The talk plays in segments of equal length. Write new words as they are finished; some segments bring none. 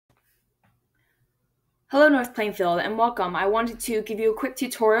Hello, North Plainfield, and welcome. I wanted to give you a quick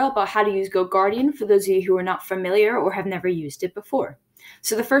tutorial about how to use GoGuardian for those of you who are not familiar or have never used it before.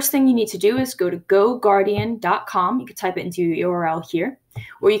 So the first thing you need to do is go to GoGuardian.com. You can type it into your URL here,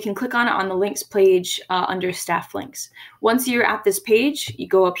 or you can click on it on the links page under staff links. Once you're at this page, you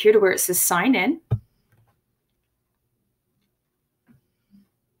go up here to where it says sign in.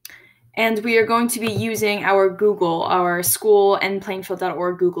 And we are going to be using our school and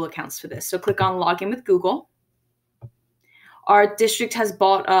plainfield.org Google accounts for this. So click on login with Google. Our district has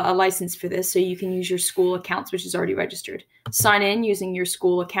bought a license for this, so you can use your school accounts, which is already registered. Sign in using your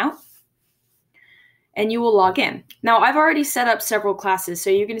school account, and you will log in. Now, I've already set up several classes, so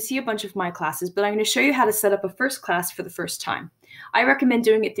you're going to see a bunch of my classes, but I'm going to show you how to set up a first class for the first time. I recommend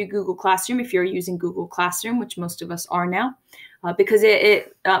doing it through Google Classroom if you're using Google Classroom, which most of us are now, because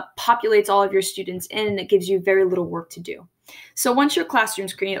it populates all of your students in, and it gives you very little work to do. So once your classroom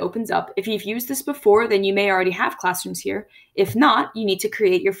screen opens up, if you've used this before, then you may already have classrooms here. If not, you need to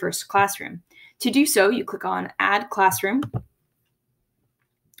create your first classroom. To do so, you click on Add Classroom.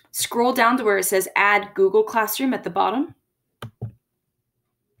 Scroll down to where it says Add Google Classroom at the bottom.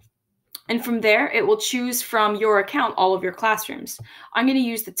 And from there, it will choose from your account all of your classrooms. I'm going to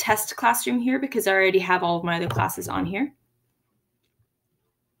use the test classroom here because I already have all of my other classes on here.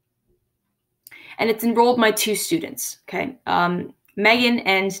 And it's enrolled my two students, okay, Megan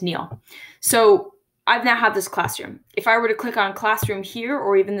and Neil. So I've now had this classroom. If I were to click on classroom here,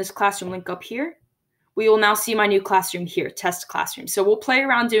 or even this classroom link up here, we will now see my new classroom here, test classroom. So we'll play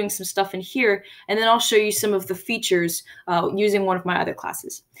around doing some stuff in here, and then I'll show you some of the features using one of my other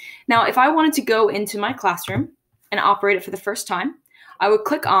classes. Now, if I wanted to go into my classroom and operate it for the first time, I would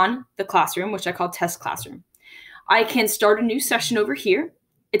click on the classroom, which I call test classroom. I can start a new session over here.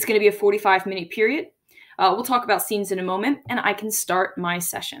 It's going to be a 45-minute period. We'll talk about scenes in a moment, and I can start my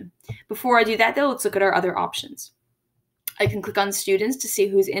session. Before I do that, though, let's look at our other options. I can click on students to see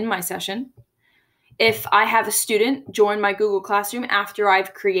who's in my session. If I have a student join my Google Classroom after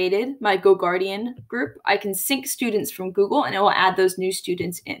I've created my GoGuardian group, I can sync students from Google, and it will add those new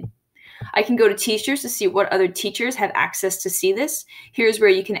students in. I can go to teachers to see what other teachers have access to see this. Here's where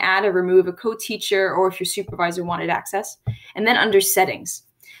you can add or remove a co-teacher, or if your supervisor wanted access. And then under settings.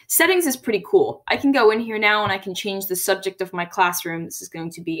 Settings is pretty cool. I can go in here now and I can change the subject of my classroom. This is going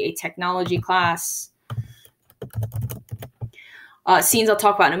to be a technology class. Scenes I'll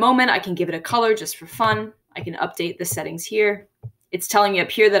talk about in a moment. I can give it a color just for fun. I can update the settings here. It's telling me up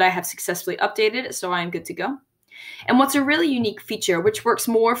here that I have successfully updated it, so I am good to go. And what's a really unique feature, which works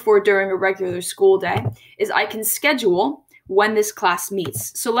more for during a regular school day, is I can schedule when this class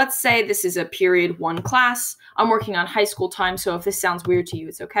meets. So let's say this is a period 1 class. I'm working on high school time, so if this sounds weird to you,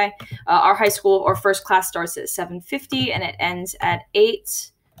 it's okay. Our high school or first class starts at 7:50 and it ends at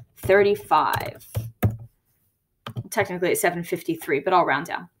 8:35. Technically it's 7:53, but I'll round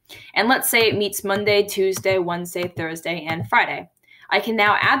down. And let's say it meets Monday, Tuesday, Wednesday, Thursday, and Friday. I can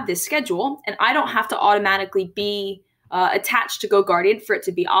now add this schedule, and I don't have to automatically be attached to GoGuardian for it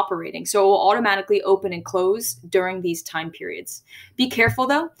to be operating. So it will automatically open and close during these time periods. Be careful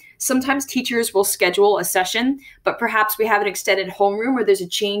though. Sometimes teachers will schedule a session, but perhaps we have an extended homeroom or there's a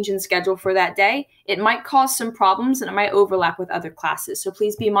change in schedule for that day. It might cause some problems and it might overlap with other classes. So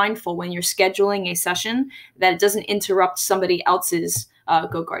please be mindful when you're scheduling a session that it doesn't interrupt somebody else's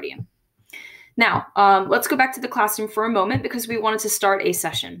GoGuardian. Now, let's go back to the classroom for a moment because we wanted to start a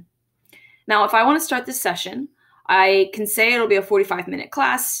session. Now, if I want to start this session, I can say it'll be a 45-minute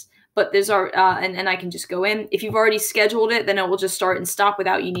class, but there's and I can just go in. If you've already scheduled it, then it will just start and stop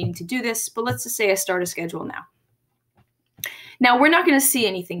without you needing to do this. But let's just say I start a schedule now. Now, we're not going to see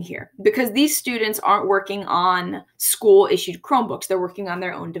anything here because these students aren't working on school-issued Chromebooks. They're working on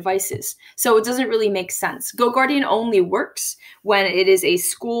their own devices. So it doesn't really make sense. GoGuardian only works when it is a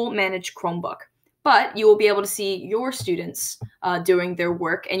school-managed Chromebook. But you will be able to see your students doing their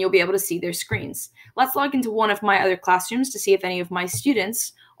work, and you'll be able to see their screens. Let's log into one of my other classrooms to see if any of my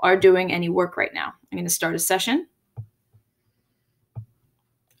students are doing any work right now. I'm going to start a session.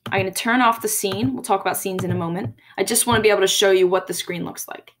 I'm going to turn off the scene. We'll talk about scenes in a moment. I just want to be able to show you what the screen looks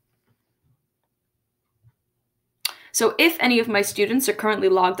like. So if any of my students are currently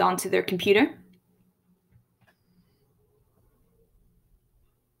logged onto their computer,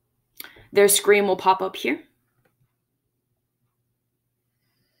 their screen will pop up here.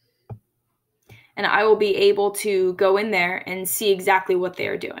 And I will be able to go in there and see exactly what they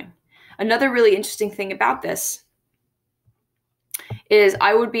are doing. Another really interesting thing about this is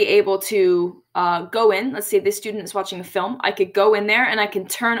I would be able to go in. Let's say this student is watching a film. I could go in there and I can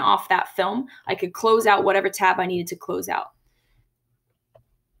turn off that film. I could close out whatever tab I needed to close out,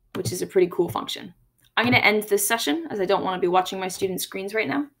 which is a pretty cool function. I'm going to end this session as I don't want to be watching my students' screens right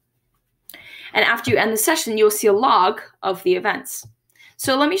now. And after you end the session, you'll see a log of the events.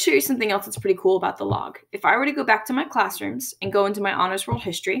 So let me show you something else that's pretty cool about the log. If I were to go back to my classrooms and go into my Honors World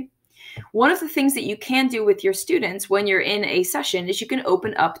History, one of the things that you can do with your students when you're in a session is you can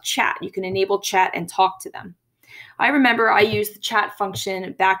open up chat. You can enable chat and talk to them. I remember I used the chat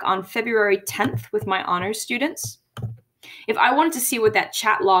function back on February 10th with my honors students. If I wanted to see what that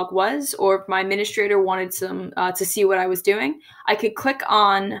chat log was, or if my administrator wanted to see what I was doing, I could click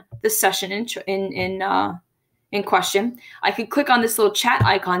on the session in question. I could click on this little chat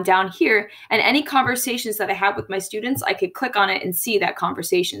icon down here, and any conversations that I have with my students, I could click on it and see that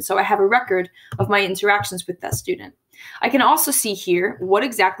conversation. So I have a record of my interactions with that student. I can also see here what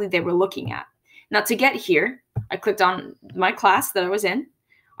exactly they were looking at. Now to get here, I clicked on my class that I was in.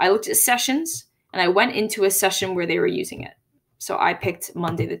 I looked at sessions, and I went into a session where they were using it. So I picked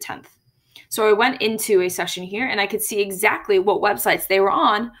Monday the 10th. So I went into a session here, and I could see exactly what websites they were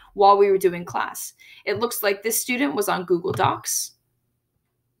on while we were doing class. It looks like this student was on Google Docs.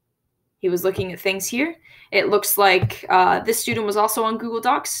 He was looking at things here. It looks like this student was also on Google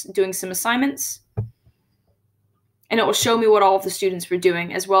Docs doing some assignments. And it will show me what all of the students were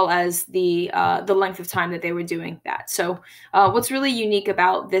doing, as well as the length of time that they were doing that. So what's really unique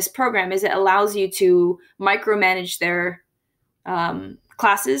about this program is it allows you to micromanage their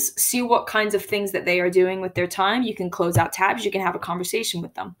classes, see what kinds of things that they are doing with their time. You can close out tabs, you can have a conversation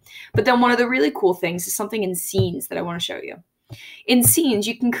with them. But then one of the really cool things is something in scenes that I want to show you. In scenes,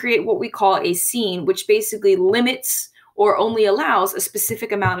 you can create what we call a scene, which basically limits or only allows a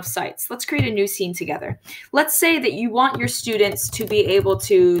specific amount of sites. Let's create a new scene together. Let's say that you want your students to be able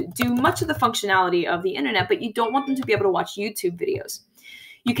to do much of the functionality of the internet, but you don't want them to be able to watch YouTube videos.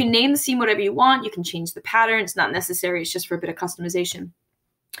 You can name the scene whatever you want. You can change the pattern. It's not necessary. It's just for a bit of customization.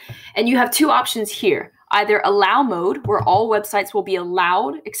 And you have two options here. Either allow mode, where all websites will be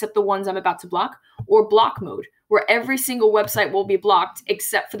allowed except the ones I'm about to block, or block mode, where every single website will be blocked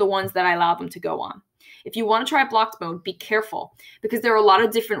except for the ones that I allow them to go on. If you want to try blocked mode, be careful, because there are a lot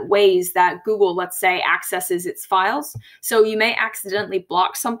of different ways that Google, let's say, accesses its files. So you may accidentally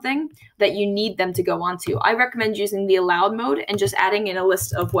block something that you need them to go onto. I recommend using the allowed mode and just adding in a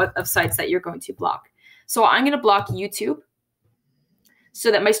list of sites that you're going to block. So I'm going to block YouTube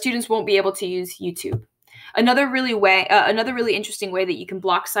so that my students won't be able to use YouTube. Another really interesting way that you can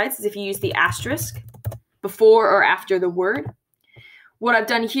block sites is if you use the asterisk before or after the word. What I've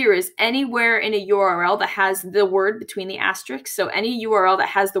done here is anywhere in a URL that has the word between the asterisks, so any URL that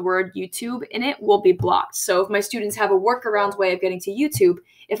has the word YouTube in it will be blocked. So if my students have a workaround way of getting to YouTube,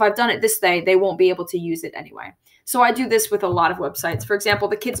 if I've done it this way, they won't be able to use it anyway. So I do this with a lot of websites. For example,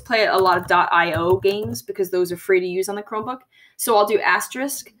 the kids play a lot of .io games because those are free to use on the Chromebook. So I'll do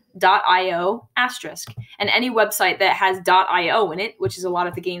asterisk, .io, asterisk. And any website that has .io in it, which is a lot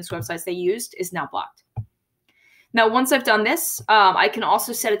of the games websites they used, is now blocked. Now, once I've done this, I can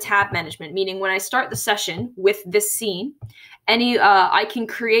also set a tab management, meaning when I start the session with this scene, I can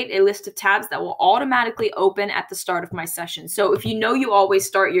create a list of tabs that will automatically open at the start of my session. So if you know you always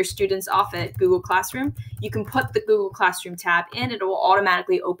start your students off at Google Classroom, you can put the Google Classroom tab in, it will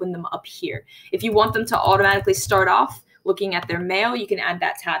automatically open them up here. If you want them to automatically start off looking at their mail, you can add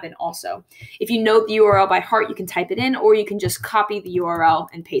that tab in also. If you know the URL by heart, you can type it in, or you can just copy the URL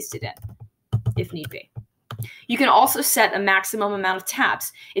and paste it in if need be. You can also set a maximum amount of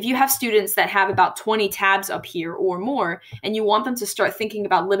tabs. If you have students that have about 20 tabs up here or more, and you want them to start thinking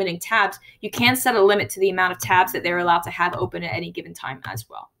about limiting tabs, you can set a limit to the amount of tabs that they're allowed to have open at any given time as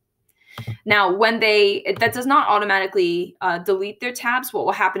well. Now, that does not automatically delete their tabs. What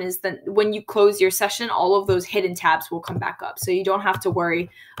will happen is that when you close your session, all of those hidden tabs will come back up. So you don't have to worry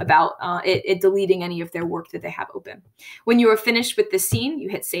about it deleting any of their work that they have open. When you are finished with the scene, you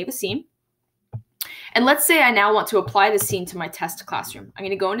hit Save a Scene. And let's say I now want to apply the scene to my test classroom. I'm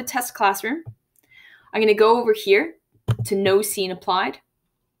going to go into Test Classroom. I'm going to go over here to No Scene Applied.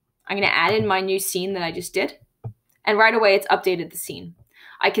 I'm going to add in my new scene that I just did. And right away, it's updated the scene.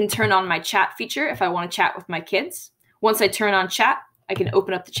 I can turn on my chat feature if I want to chat with my kids. Once I turn on chat, I can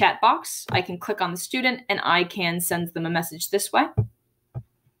open up the chat box. I can click on the student, and I can send them a message this way.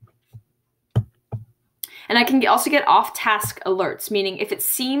 And I can also get off-task alerts, meaning if it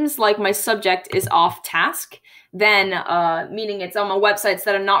seems like my subject is off-task, then meaning it's on my websites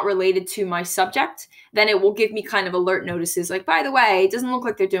that are not related to my subject, then it will give me kind of alert notices like, by the way, it doesn't look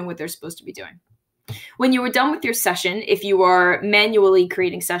like they're doing what they're supposed to be doing. When you are done with your session, if you are manually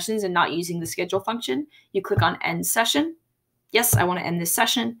creating sessions and not using the schedule function, you click on End Session. yes, I want to end this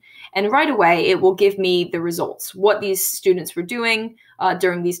session. And right away, it will give me the results, what these students were doing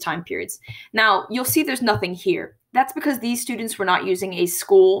during these time periods. Now, you'll see there's nothing here. That's because these students were not using a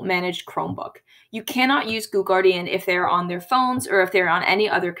school-managed Chromebook. You cannot use GoGuardian if they're on their phones or if they're on any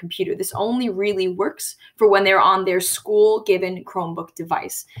other computer. This only really works for when they're on their school-given Chromebook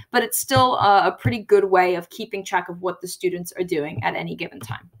device. But it's still a pretty good way of keeping track of what the students are doing at any given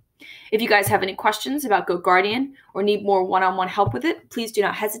time. If you guys have any questions about GoGuardian or need more one-on-one help with it, please do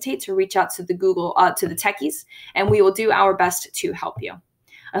not hesitate to reach out to the techies, and we will do our best to help you.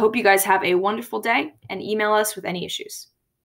 I hope you guys have a wonderful day and email us with any issues.